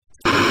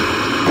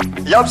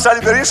Jam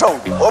Sali Berisha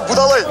unë. O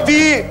budallaj.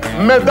 Ti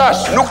me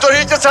dash. Nuk të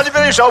rriqet Sali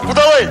Berisha, o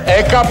budallaj.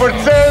 E ka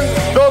përcen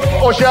dot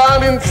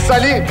oqeanin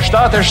Sali.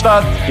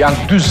 77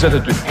 janë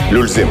 42.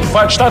 Lulzim.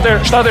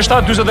 77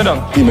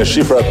 49. Ti me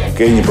shifrat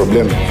ke një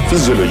problem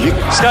fiziologjik.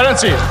 S'ka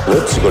rëndësi. Dhe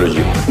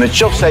psikologjik. Në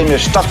qoftë se ai me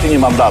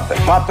 71 mandate,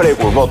 pa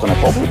prekur votën e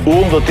popullit,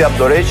 unë do t'jap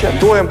dorëheqje.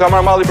 Tuajem ka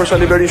marrë malli për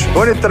Sali Berisha.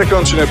 Bëni 3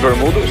 këndshën e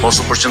Bermudës.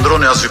 Mos u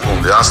përqendroni as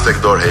sekondi, as tek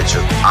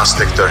dorëheqjet, as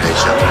tek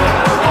tërheqjet.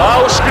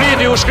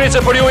 U shkriti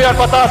se për ju janë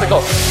patate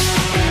ko.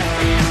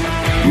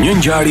 Një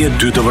ngjarje,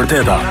 dy të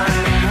vërteta.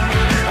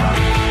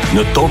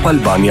 Në Top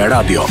Albania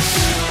Radio.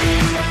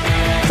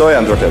 Këto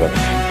janë të vërtetat.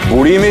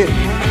 Burimi,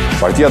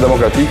 Partia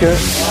Demokratike.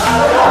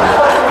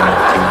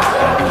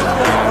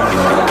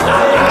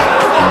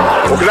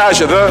 U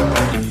knaqet,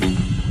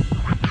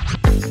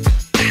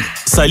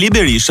 Sali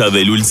Berisha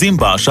dhe Lulzim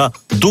Basha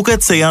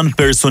duket se janë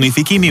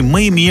personifikimi më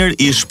i mirë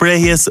i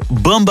shprehjes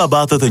bëm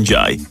babatët të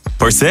ngjaj.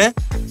 Përse?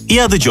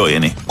 Ja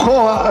dëgjojeni.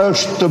 Koha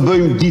është të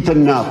bëjmë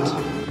ditën natë.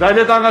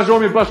 Dajle të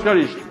angazhomi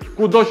bashkarisht,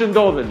 ku do që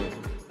ndodheni,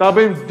 ta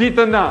bëjmë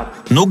ditën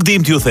natë. Nuk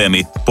dim t'ju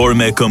themi, por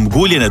me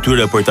këmbguljen e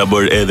tyre për ta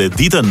bërë edhe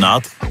ditën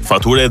natë,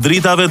 fatura e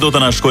dritave do të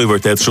na shkojë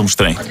vërtet shumë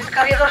shtrenjtë.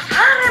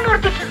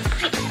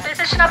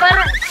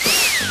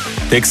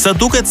 Teksa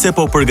duket se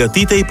po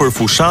përgatitej për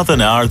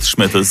fushatën e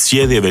ardhshme të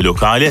zgjedhjeve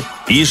lokale,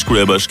 ish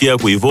kryebashkia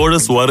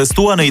Kuivorës u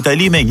arrestua në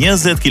Itali me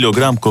 20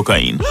 kg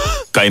kokain.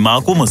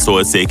 Kajmaku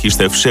mësohet se e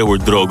kishte fshehur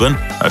drogën,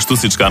 ashtu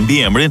siç ka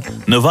mbi emrin,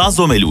 në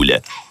vazo me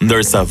lule,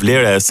 ndërsa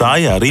vlera e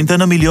saj arrinte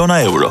në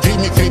miliona euro.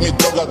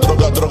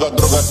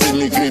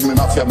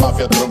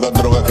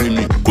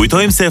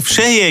 Kujtojmë se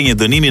fshehja e një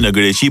dënimi në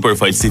Greqi për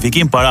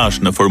falsifikim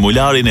parash në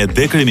formularin e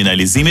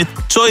dekriminalizimit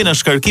çoi në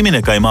shkarkimin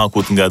e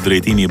Kajmakut nga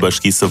drejtimi i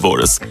Bashkisë së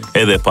Vorës.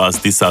 Edhe pas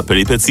disa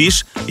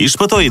peripecish, i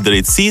shpëtoi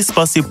drejtësisë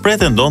pasi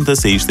pretendonte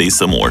se ishte i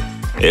sëmur.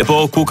 E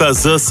po, ku ka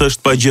zë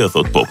s'është pa gjë,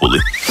 thot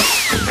populli.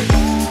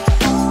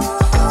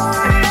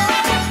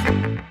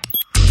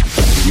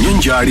 Një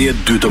ngjarje,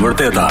 dy të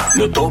vërteta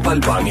në Top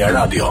Albania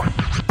Radio.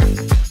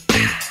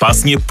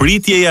 Pas një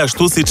pritjeje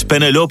ashtu siç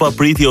Penelopa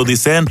priti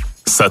Odisen,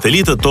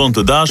 satelitët tonë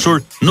të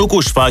dashur nuk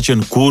u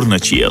shfaqen kurrë në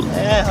qiell.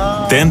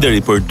 Tenderi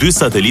për 2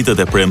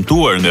 satelitët e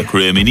premtuar nga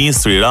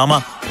kryeministri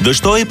Rama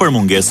dështoi për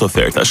mungesë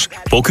ofertash.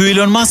 Po ky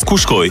Elon Musk ku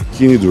shkoi?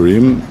 Kini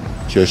durim,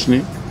 qeshni,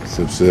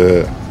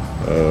 sepse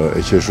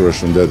e qeshur e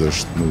shëndet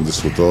është, nuk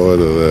diskutohet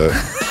edhe...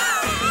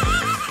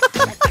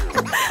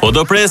 Po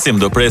do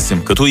presim,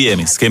 këtu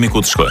jemi, s'kemi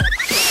ku të shkojmë.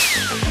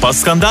 Pas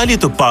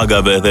skandalit të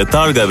pagave dhe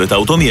targave të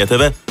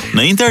automjeteve,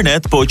 në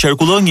internet po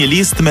qarkullon një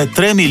listë me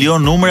 3 milion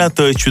numra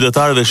të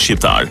qytetarëve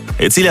shqiptar,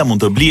 e cila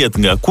mund të blihet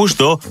nga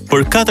kushdo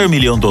për $4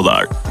 milion.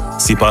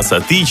 Sipas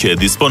atij që e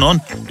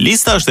disponon,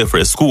 lista është e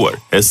freskuar,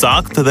 e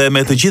saktë dhe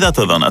me të gjitha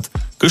të dhënat.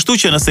 Kështu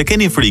që nëse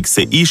keni frikë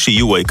se ishi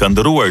juaj ka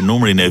ndërruar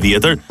numrin e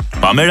vjetër,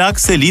 pa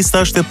merak se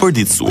lista është e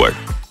përditësuar.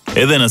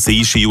 Edhe nëse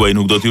ishi juaj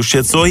nuk do t'ju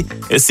shqetësoj,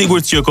 e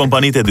sigurt që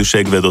kompanitë e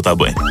dyshekëve do ta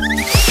bëjnë.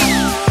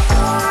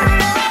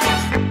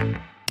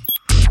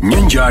 Një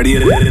ngjarje,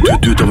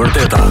 dy të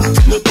vërteta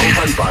në Top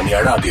Albania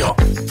Radio.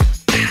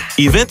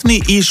 I vetmi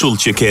ishull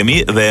që kemi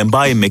dhe e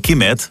mbajmë me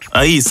kimet,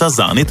 ai i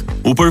Sazanit,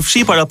 u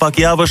përfshi para pak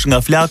javësh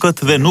nga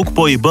flakët dhe nuk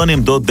po i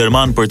bënim dot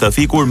derman për ta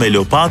fikur me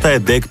lopata e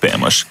deg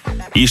pemësh.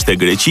 Ishte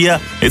Greqia,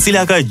 e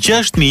cila ka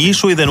 6.000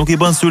 ishuj dhe nuk i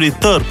bën syri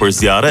tërë për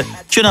zjarre,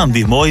 që na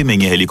ndihmoi me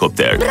një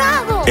helikopter.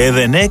 Bravo!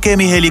 Edhe ne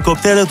kemi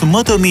helikopterët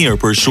më të mirë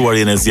për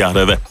shuarjen e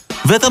zjarreve.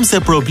 Vetëm se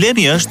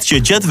problemi është që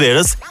gjatë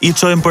verës i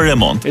çojmë për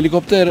remont.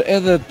 Helikopter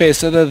edhe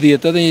 5, edhe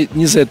 10, edhe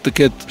 20 të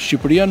ketë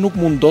Shqipëria nuk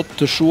mund dot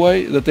të shuaj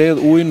dhe të hedh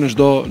ujin në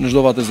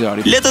çdo vatë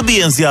zjarri. Le të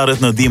bien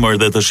zjarret në dimër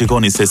dhe të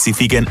shikoni se si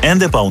fiken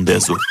ende pa u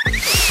ndezur.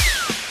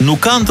 Nuk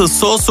kanë të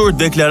sosur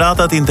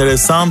deklaratat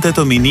interesante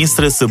të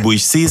ministres së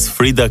bujqësisë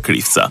Frida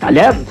Krifca.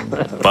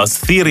 Pas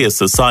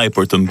thirrjes së saj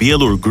për të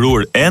mbjellur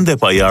grur ende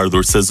pa i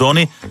ardhur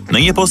sezoni,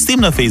 në një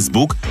postim në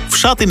Facebook,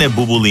 fshatin e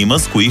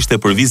Bubullimës, ku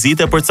ishte për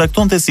vizite,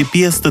 përcaktonte si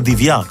pjesë të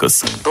divjakës.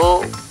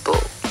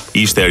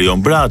 Ishte Erion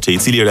Braçe, i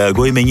cili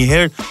reagoi me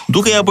njëherë,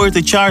 duke ja bërë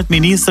të qartë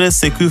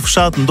ministres se ky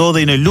fshat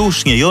ndodhej në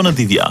Lushnjë, jo në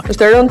Divjak.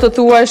 Është rënd të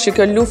thuash që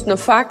kjo luftë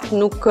në fakt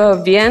nuk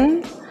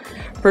vjen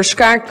për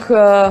shkak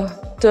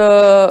të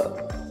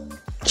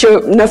që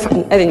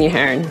edhe një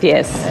herë në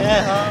pjesë.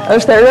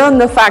 Është rënd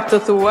në fakt të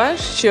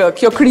thuash që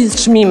kjo krizë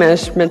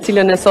çmimesh me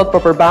cilën e sot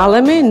po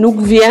përballemi nuk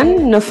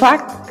vjen në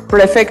fakt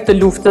për efekt të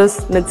luftës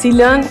në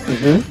cilën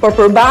po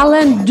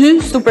përballen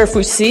 2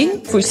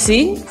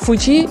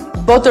 fuqi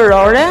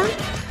botërore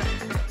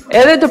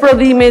edhe të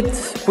prodhimit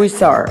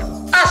bujqësor.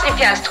 Asnjë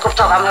fjalë të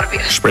kuptova më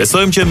mirë.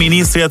 Shpresojmë që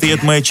ministria të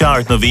jetë më e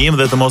qartë në vijim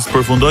dhe të mos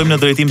përfundojmë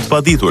në drejtim të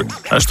paditur,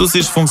 ashtu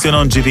siç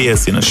funksionon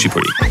GPS-i në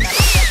Shqipëri.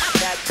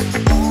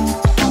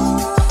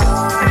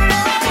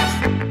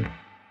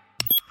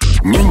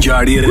 Një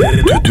ngjarje,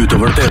 dy të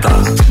vërteta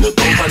në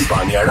Top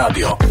Albania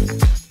Radio.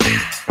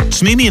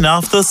 Çmimi i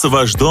naftës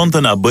vazhdon të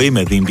na bëjë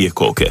me dhimbje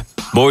koke.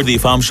 Bordi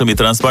i famshëm i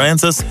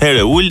transparencës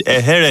here ul e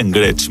here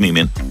ngret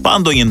çmimin, pa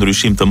ndonjë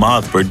ndryshim të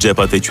madh për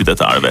xhepat e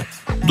qytetarëve.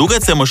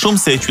 Duket se më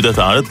shumë se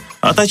qytetarët,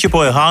 ata që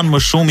po e hanë më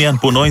shumë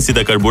janë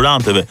punonjësit e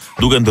karburanteve,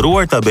 duke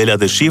ndëruar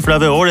tabelat e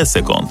shifrave ore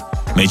sekond.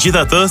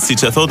 Megjithatë,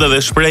 siç e thotë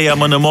edhe shpreha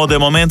më në modë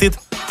e momentit,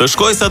 të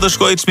shkoj sa të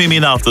shkoj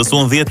çmimi i naftës,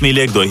 unë 10.000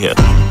 lekë do i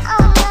hedh.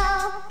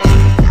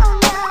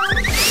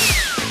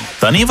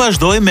 Tani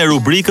vazhdojmë me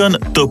rubrikën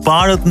Të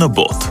parët në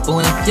botë.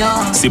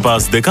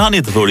 Sipas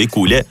dekanit Dhori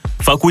Kule,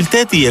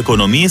 Fakulteti i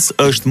Ekonomisë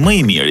është më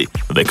i miri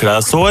dhe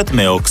krahasohet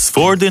me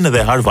Oxfordin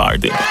dhe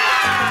Harvardin.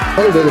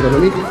 Fakulteti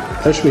Ekonomik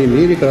është më i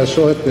miri,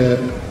 krahasohet me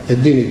e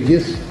dini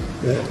gjithë,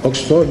 me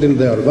Oxfordin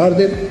dhe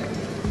Harvardin.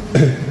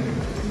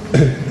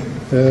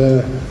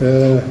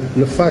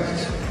 Në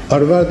fakt,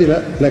 Harvardi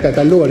na ka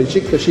kaluar i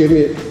çik, tash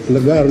jemi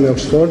në garë me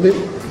Oxfordin,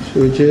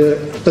 që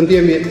të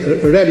ndjemi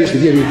realisht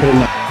ndjemi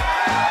krenar.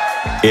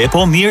 E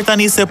po mirë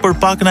tani se për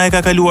pak na e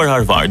ka kaluar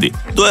Harvardi.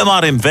 Do e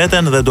marrim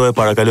veten dhe do e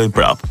parakalojmë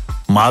prap.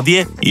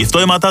 Madje, i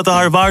ftojmë ata të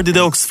Harvardit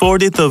dhe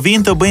Oxfordit të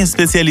vinë të bëjnë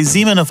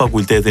specializime në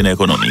fakultetin e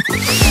ekonomikut.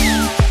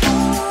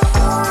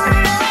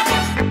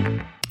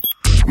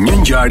 Një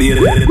ngjarje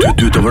të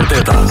dy të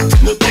vërteta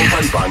në Top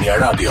Albania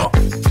Radio.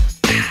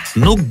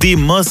 Nuk di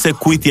më se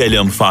kujt ja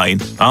lëm fajin,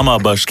 ama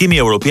Bashkimi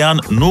Evropian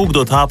nuk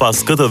do të hap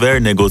as këtë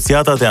verë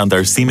negociatat e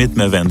antarësimit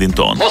me vendin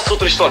tonë. Mos u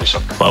trishtoni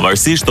shok.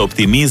 Pavarësisht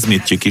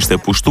optimizmit që kishte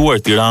pushtuar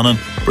Tiranën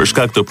për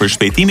shkak të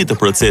përshpejtimit të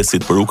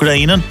procesit për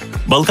Ukrainën,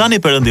 Ballkani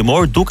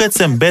Perëndimor duket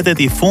se mbetet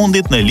i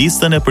fundit në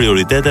listën e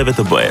prioriteteve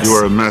të BE-s. You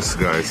are a mess,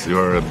 guys.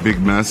 You are a big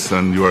mess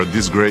and you are a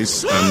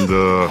disgrace and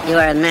You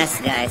are a mess,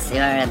 guys.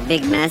 You are a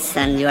big mess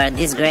and you are a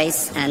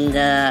disgrace and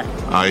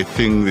I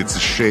think it's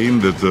a shame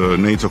that a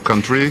NATO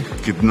country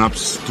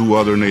kidnaps two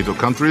other NATO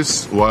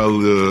countries while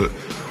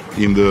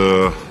in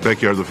the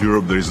backyard of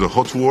Europe there is a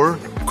hot war.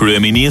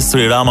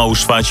 Kryeministri Rama u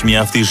shfaq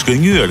mjaft i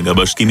zhgënjur nga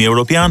Bashkimi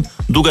Evropian,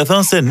 duke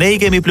thënë se ne i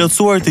kemi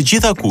plotësuar të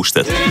gjitha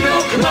kushtet.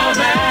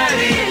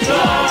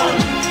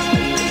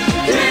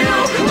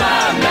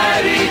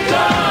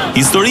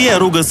 Historia e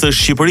rrugës së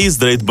Shqipërisë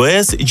drejt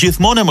BE-s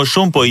gjithmonë më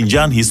shumë po i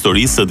ngjan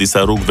historisë së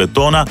disa rrugëve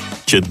tona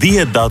që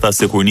dihet data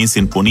se kur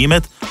nisin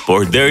punimet,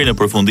 por deri në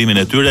përfundimin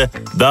e tyre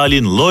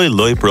dalin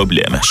lloj-lloj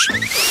problemesh.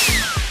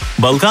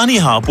 Ballkani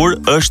i hapur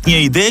është një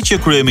ide që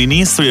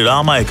kryeministri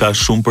Rama e ka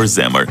shumë për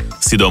zemër,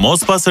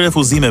 sidomos pas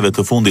refuzimeve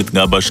të fundit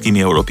nga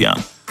Bashkimi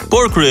Evropian.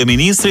 Por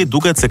kryeministri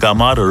duket se ka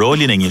marrë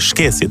rolin e një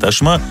shkesi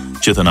tashmë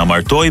që të na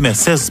martojë me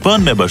se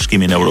s'bën me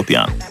Bashkimin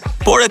Evropian.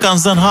 Por e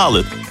kanë zënë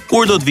hallet,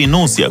 kur do të vinë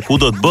nusja, ku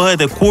do të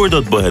bëhet e kur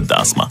do të bëhet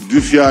dasma.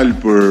 Dy fjalë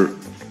për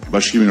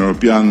Bashkimin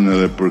Evropian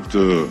edhe për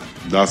këtë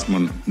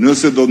dasmën.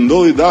 Nëse do të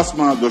ndodhi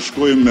dasma, do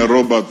shkojmë me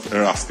rrobat e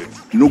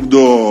rastit. Nuk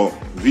do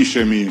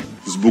vishemi,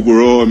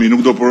 zbukurohemi,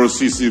 nuk do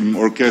porosisim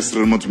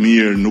orkestrën më të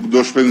mirë, nuk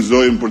do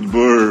shpenzojmë për të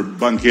bërë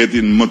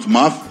banketin më të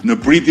madh, në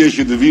pritje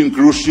që të vinë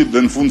krushqit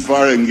dhe në fund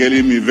fare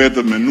ngelimi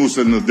vetëm me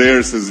nusen në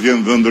derë se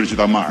s'vjen dhëndër që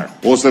ta marr.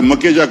 Ose më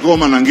keq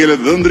akoma na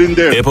ngelet dhëndri në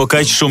derë. E po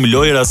kaq shumë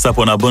lojra sa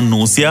po na bën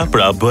nusja,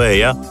 pra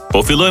BE-ja,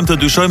 po fillojmë të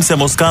dyshojmë se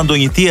mos ka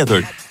ndonjë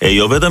tjetër. E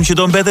jo vetëm që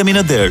do mbetemi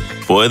në derë,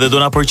 po edhe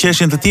do na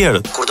përqeshin të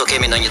tjerët. kur do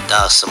kemi ndonjë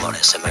dasëm, more,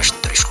 se më është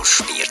ndryshkuar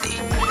shpirti.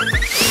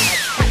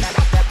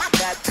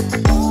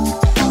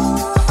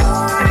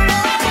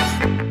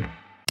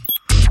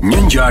 Një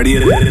ngjarje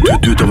të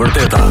dy të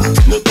vërteta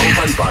në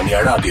Top Albania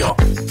Radio.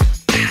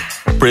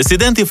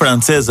 Presidenti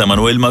francez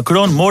Emmanuel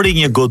Macron mori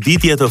një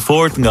goditje të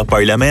fortë nga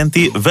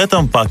parlamenti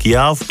vetëm pak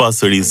javë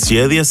pas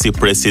rizgjedhjes si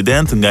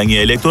president nga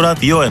një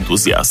elektorat jo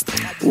entuziast.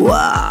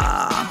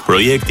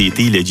 Projekti i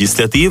tij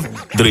legjislativ,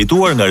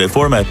 drejtuar nga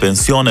reforma e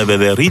pensioneve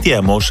dhe rritja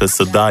e moshës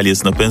së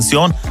daljes në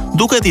pension,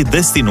 duket i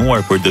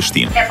destinuar për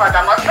dështim.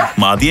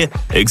 Madje,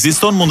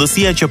 ekziston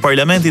mundësia që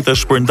parlamenti të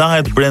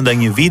shpërndahet brenda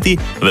një viti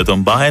dhe të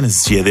mbahen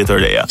zgjedhje të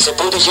reja.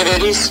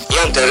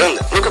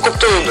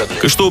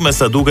 Kështu me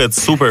sa duket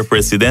super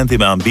presidenti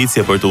me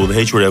ambicie për të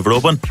udhëhequr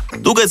Evropën,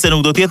 duket se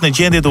nuk do të jetë në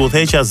gjendje të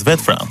udhëheqë as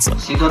vetë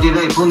Francën. Si do t'i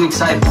dhej fundi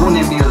kësaj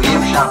pune mirë,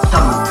 jep shap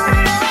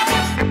tëmë.